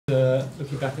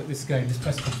looking back at this game, this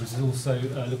press conference is also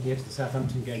looking at the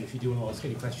Southampton game. If you do want to ask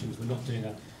any questions, we're not doing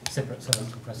a separate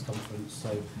Southampton press conference, so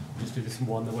we'll just do this in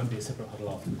one. There won't be a separate huddle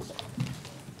afterwards.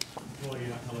 Roy,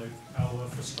 hello. How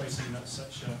frustrating that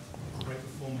such a great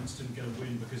performance didn't get a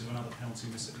win because of another penalty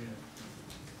miss at the end?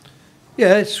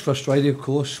 Yeah, it's frustrating, of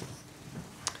course.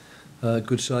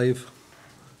 Good save.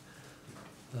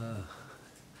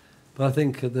 But I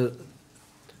think at a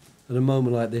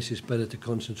moment like this, it's better to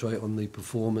concentrate on the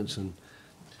performance and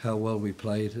how well we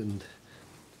played, and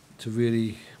to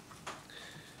really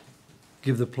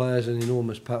give the players an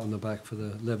enormous pat on the back for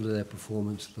the level of their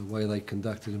performance, the way they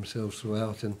conducted themselves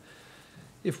throughout. And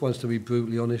if one's to be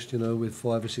brutally honest, you know, with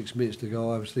 5 or 6 minutes to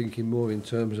go, I was thinking more in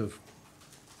terms of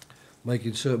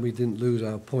making certain we didn't lose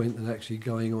our point and actually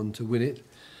going on to win it.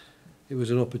 It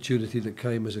was an opportunity that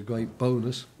came as a great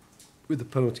bonus with the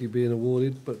penalty being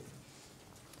awarded, but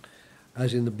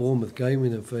as in the Bournemouth game,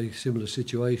 in a very similar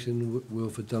situation,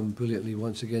 Wilford done brilliantly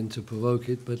once again to provoke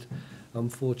it, but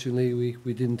unfortunately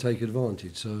we didn't take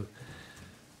advantage. So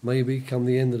maybe come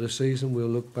the end of the season we'll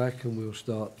look back and we'll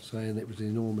start saying it was an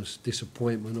enormous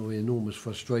disappointment or enormous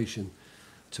frustration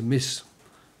to miss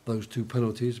those 2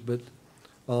 penalties. But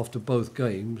after both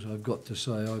games, I've got to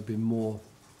say I've been more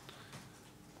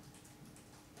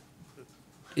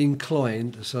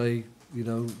inclined to say, you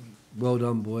know, well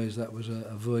done, boys. That was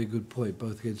a very good point,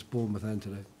 both against Bournemouth and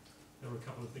today. There were a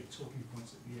couple of big talking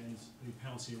points at the end. The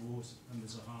penalty award and the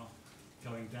Zaha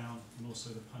going down, and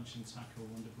also the punch and tackle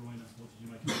on De Bruyne. What did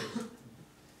you make of this?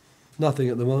 Nothing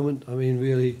at the moment. I mean,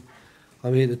 really,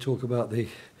 I'm here to talk about the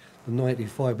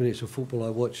 95 minutes of football I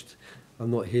watched. I'm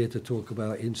not here to talk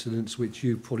about incidents which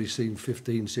you've probably seen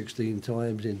 15, 16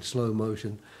 times in slow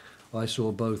motion. I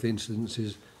saw both incidents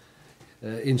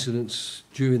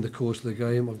during the course of the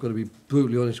game. I've got to be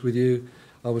brutally honest with you.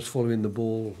 I was following the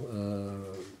ball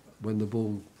when the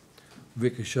ball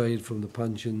ricocheted from the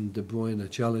punch and De Bruyne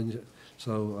challenge,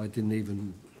 so I didn't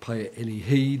even pay it any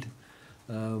heed.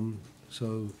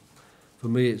 So for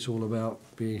me, it's all about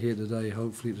being here today,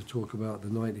 hopefully to talk about the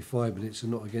 95 minutes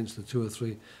and not against the 2 or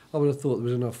 3. I would have thought there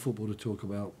was enough football to talk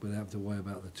about without having to worry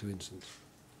about the 2 incidents.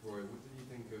 Roy, what did you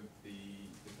think of the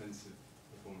defensive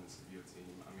performance of your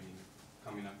team? I mean,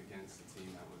 coming up against a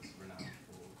team that was renowned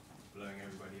for blowing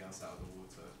everybody else out of the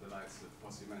water, the likes of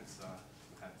Mensa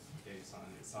had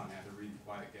Sane had a really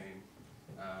quiet game.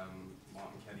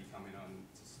 Martin Kelly coming on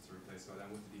to replace Scott.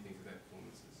 What did you think of their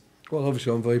performances? Well,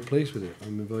 obviously, I'm very pleased with it.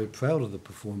 I'm very proud of the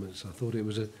performance. I thought it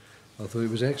was excellent. I thought it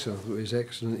was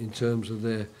excellent in terms of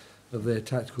their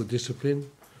tactical discipline.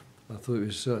 I thought it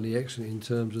was certainly excellent in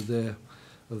terms of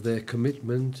their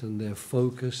commitment and their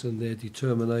focus and their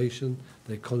determination,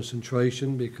 their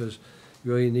concentration, because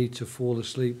you only need to fall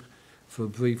asleep for a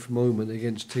brief moment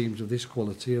against teams of this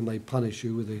quality and they punish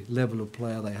you with the level of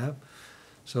player they have.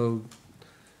 So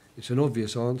it's an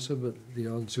obvious answer, but the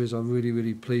answer is I'm really,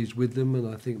 really pleased with them, and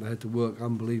I think they had to work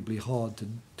unbelievably hard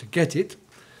to get it.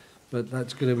 But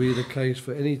that's going to be the case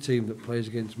for any team that plays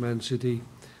against Man City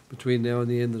between now and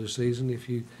the end of the season. If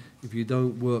you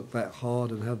don't work that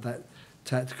hard and have that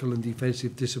tactical and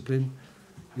defensive discipline,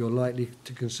 you're likely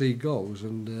to concede goals.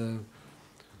 And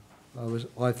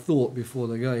I thought before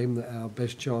the game that our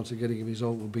best chance of getting a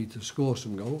result would be to score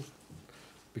some goals,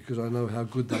 because I know how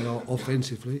good they are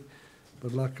offensively.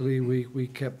 But luckily we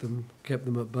kept them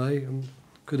at bay and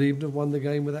could even have won the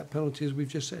game with that penalty, as we've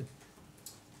just said.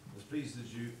 As pleased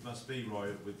as you must be, Roy,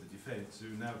 with the defence,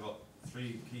 who've now got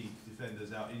 3 key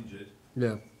defenders out injured.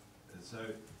 Yeah. And so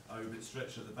are you a bit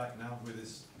stretched at the back now with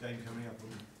this game coming up?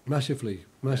 Massively,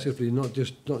 Yes.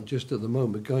 not just at the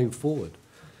moment, but going forward.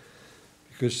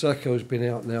 Because Sakho's been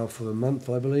out now for a month,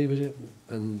 I believe, is it?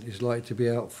 And is likely to be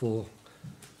out for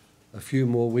a few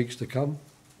more weeks to come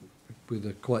with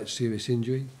a quite serious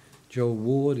injury. Joel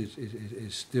Ward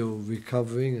is still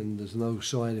recovering, and there's no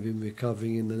sign of him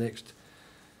recovering in the next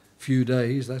few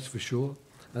days, that's for sure.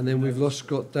 And then we've lost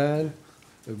Scott Dan,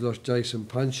 we've lost Jason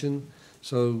Puncheon,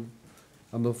 so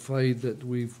I'm afraid that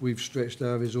we've stretched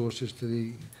our resources to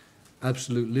the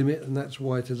absolute limit, and that's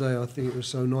why today I think it was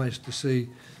so nice to see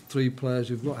 3 players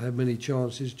who've not had many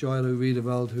chances. Gino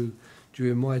Riedewald, who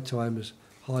during my time has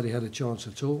hardly had a chance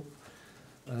at all.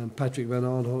 Patrick Van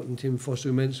Arnholt and Tim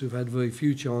Fosu-Mensah, who've had very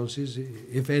few chances,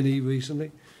 if any,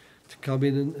 recently, to come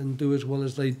in and do as well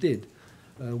as they did.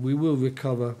 We will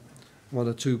recover 1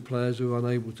 or 2 players who are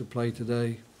unable to play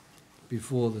today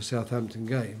before the Southampton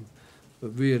game.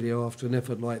 But really, after an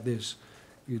effort like this,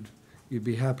 you'd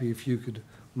be happy if you could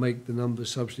make the number of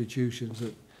substitutions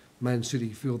that Man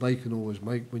City feel they can always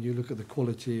make. When you look at the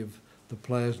quality of the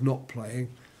players not playing,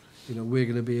 you know, we're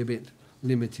going to be a bit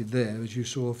limited there, as you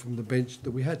saw from the bench that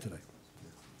we had today.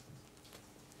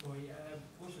 Roy.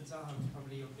 Watford Zaha was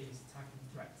probably your biggest attacking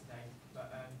threat today,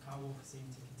 but Kyle Walker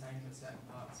seemed to contain him at certain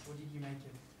parts. What did you make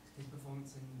of his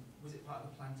performance, and was it part of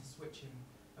the plan to switch him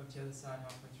over to the other side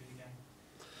halfway through the game?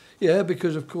 Yeah,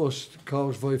 because of course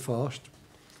Carl's very fast,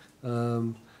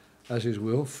 as is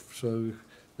Wilf, so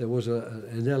there was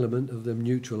an element of them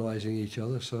neutralising each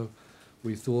other. So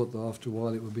we thought that after a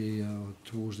while it would be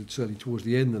certainly towards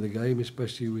the end of the game,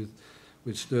 especially with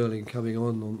Sterling coming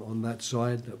on that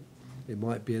side, that it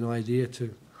might be an idea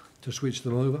to switch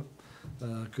them over,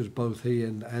 because both he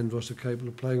and Andros are capable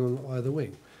of playing on either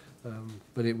wing.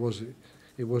 But it wasn't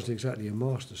exactly a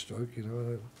masterstroke, you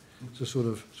know. It's a sort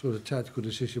of tactical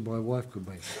decision my wife could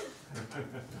make.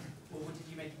 Well, what did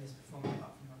you make of his performance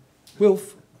apart from that?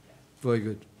 Wilf, very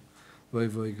good, very,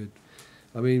 very good.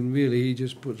 I mean, really, he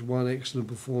just puts one excellent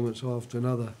performance after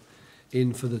another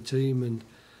in for the team, and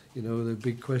you know, the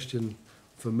big question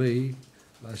for me,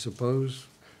 I suppose,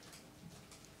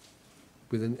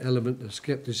 with an element of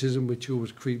scepticism which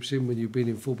always creeps in when you've been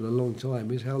in football a long time,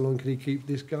 is how long can he keep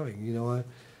this going? You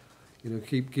know,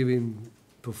 keep giving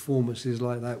performances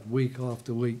like that week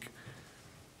after week,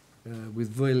 with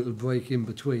very little break in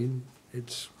between.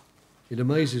 It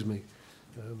amazes me.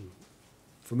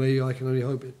 For me, I can only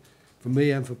hope it. For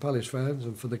me and for Palace fans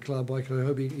and for the club, I can only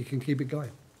hope he can keep it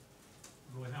going.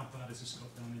 Roy, how bad is the Scott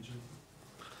Down injury?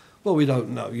 Well, we don't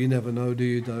know. You never know, do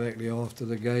you? Directly after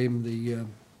the game,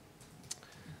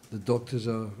 the doctors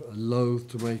are loath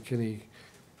to make any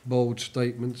bold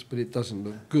statements, but it doesn't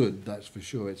look good. That's for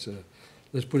sure.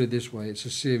 Let's put it this way: it's a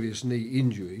serious knee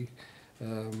injury.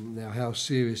 Now, how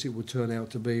serious it will turn out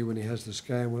to be when he has the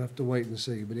scan, we'll have to wait and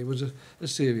see. But it was a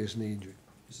serious knee injury.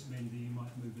 Does it mean that you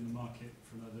might move in the market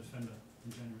for another defender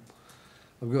in January?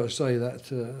 I've got to say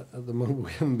that at the moment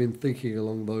we haven't been thinking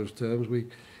along those terms.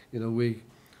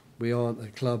 We aren't a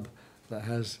club that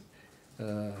has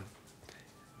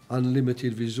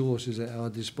unlimited resources at our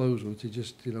disposal to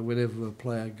just, you know, whenever a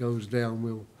player goes down,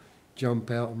 we'll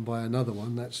jump out and buy another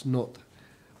one. That's not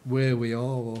where we are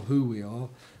or who we are.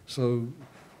 So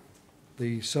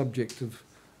the subject of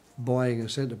buying a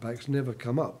centre-back's never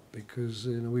come up, because,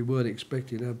 you know, we weren't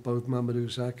expecting to have both Mamadou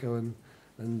Sakho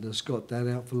and Scott Dan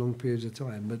out for long periods of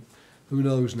time. But who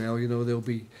knows now? You know,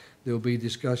 there'll be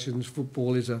discussions.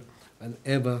 Football is an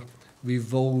ever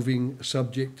revolving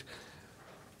subject.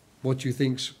 What you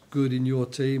think's good in your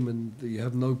team and that you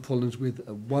have no problems with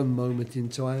at one moment in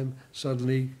time,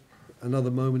 suddenly another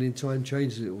moment in time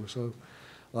changes it all. So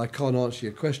I can't answer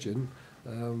your question,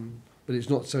 but it's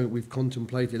not something we've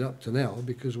contemplated up to now,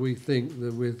 because we think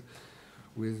that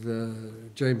with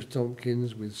James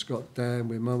Tompkins, with Scott Dan,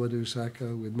 with Mamadou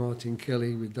Sakho, with Martin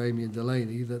Kelly, with Damien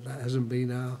Delaney, that hasn't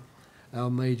been our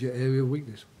major area of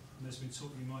weakness. And there's been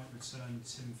talk you might return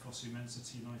Tim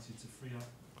Fosu-Mensah to United to free up.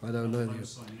 I don't know.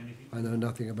 I know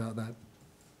nothing about that.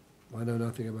 I know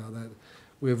nothing about that.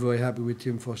 We're very happy with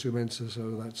Tim Fosu-Mensah,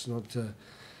 so that's not.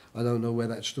 I don't know where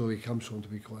that story comes from, to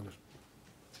be quite honest.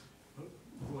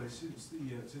 Roy, since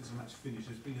the match finished,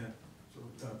 there's been a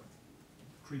sort of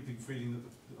creeping feeling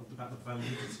about the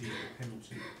validity of the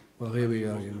penalty. Well, here we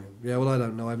go. You know. Yeah, well, I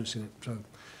don't know. I haven't seen it, so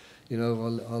you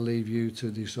know, I'll leave you to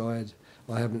decide.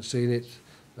 I haven't seen it.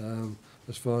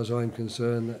 As far as I'm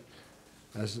concerned,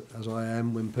 as I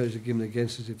am, when penalties are given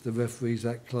against us, if the referee's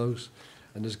that close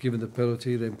and has given the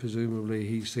penalty, then presumably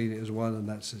he's seen it as one, and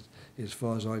that's as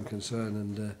far as I'm concerned.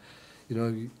 And you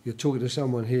know, you're talking to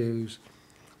someone here who's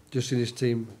just seen his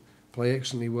team play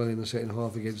excellently well in the second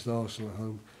half against Arsenal at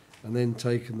home, and then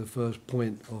taken the first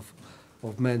point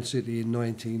of Man City in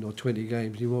 19 or 20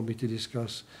 games. You want me to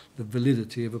discuss the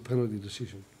validity of a penalty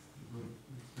decision? Well,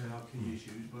 there are key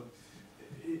issues, but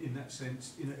in that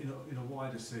sense, in a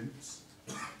wider sense,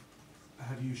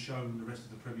 have you shown the rest of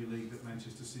the Premier League that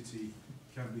Manchester City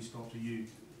can be stopped?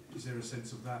 Is there a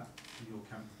sense of that in your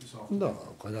camp this afternoon?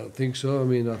 No, I don't think so. I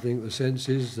mean, I think the sense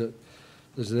is that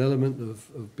there's an element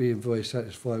of being very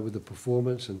satisfied with the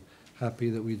performance and happy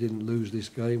that we didn't lose this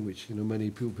game, which, you know, many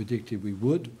people predicted we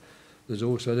would. There's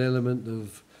also an element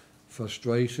of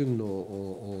frustration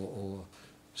or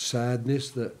sadness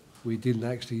that we didn't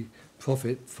actually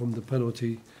profit from the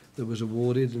penalty that was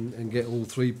awarded and get all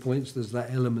 3 points. There's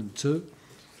that element too.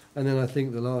 And then I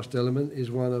think the last element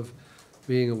is one of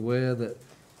being aware that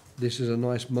this is a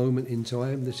nice moment in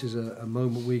time. This is a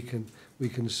moment we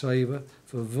can savour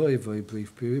for a very, very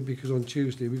brief period, because on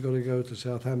Tuesday we've got to go to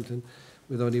Southampton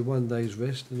with only 1 day's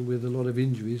rest and with a lot of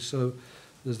injuries. So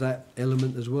there's that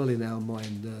element as well in our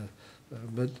mind.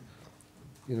 But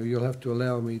you know, you'll have to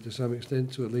allow me to some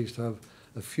extent to at least have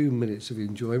a few minutes of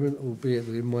enjoyment, albeit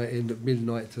that it might end at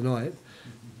midnight tonight,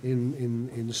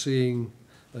 in seeing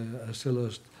a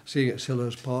Selhurst seeing at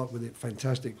Selhurst Park with the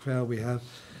fantastic crowd we have,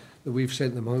 that we've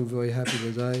sent them home very happy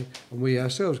today, and we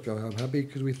ourselves go home happy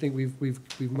because we think we've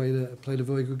played a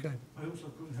very good game. I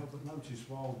also couldn't help but notice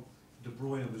while De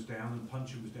Bruyne was down and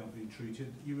Puncheon was down being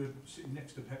treated, you were sitting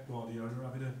next to Pep Guardiola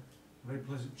having a very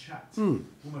pleasant chat,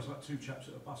 almost like two chaps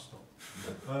at a bus stop.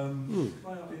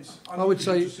 Well, it's I would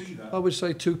say to see that. I would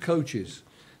say two coaches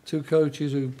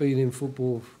who've been in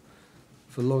football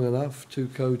for long enough, two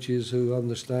coaches who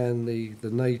understand the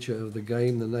nature of the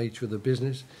game, the nature of the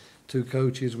business, two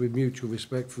coaches with mutual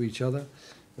respect for each other,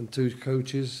 and two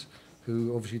coaches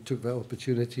who obviously took that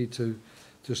opportunity to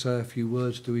say a few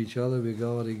words to each other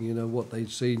regarding, you know, what they'd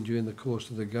seen during the course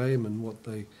of the game and what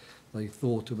they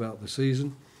thought about the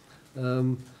season.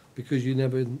 Because you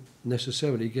never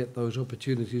necessarily get those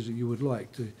opportunities that you would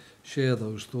like to share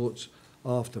those thoughts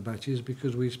after matches,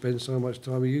 because we spend so much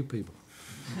time with you people.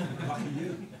 Lucky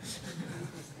you.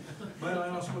 May I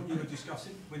ask what you were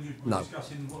discussing when you were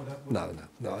discussing what happened?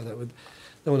 No, I don't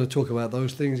want to talk about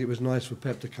those things. It was nice for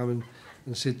Pep to come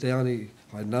and sit down.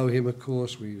 I know him, of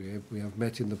course. We have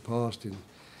met in the past in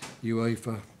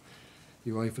UEFA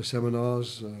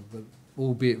seminars, but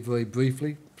albeit very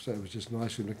briefly. So it was just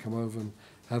nice for him to come over and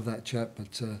have that chat.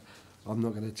 But I'm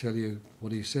not going to tell you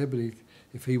what he said, but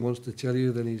if he wants to tell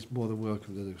you, then he's more than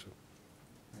welcome to do so.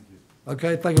 Thank you.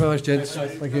 Okay, thank you very much, gents.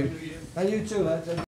 Thanks, guys. Thank you. And you too, lads.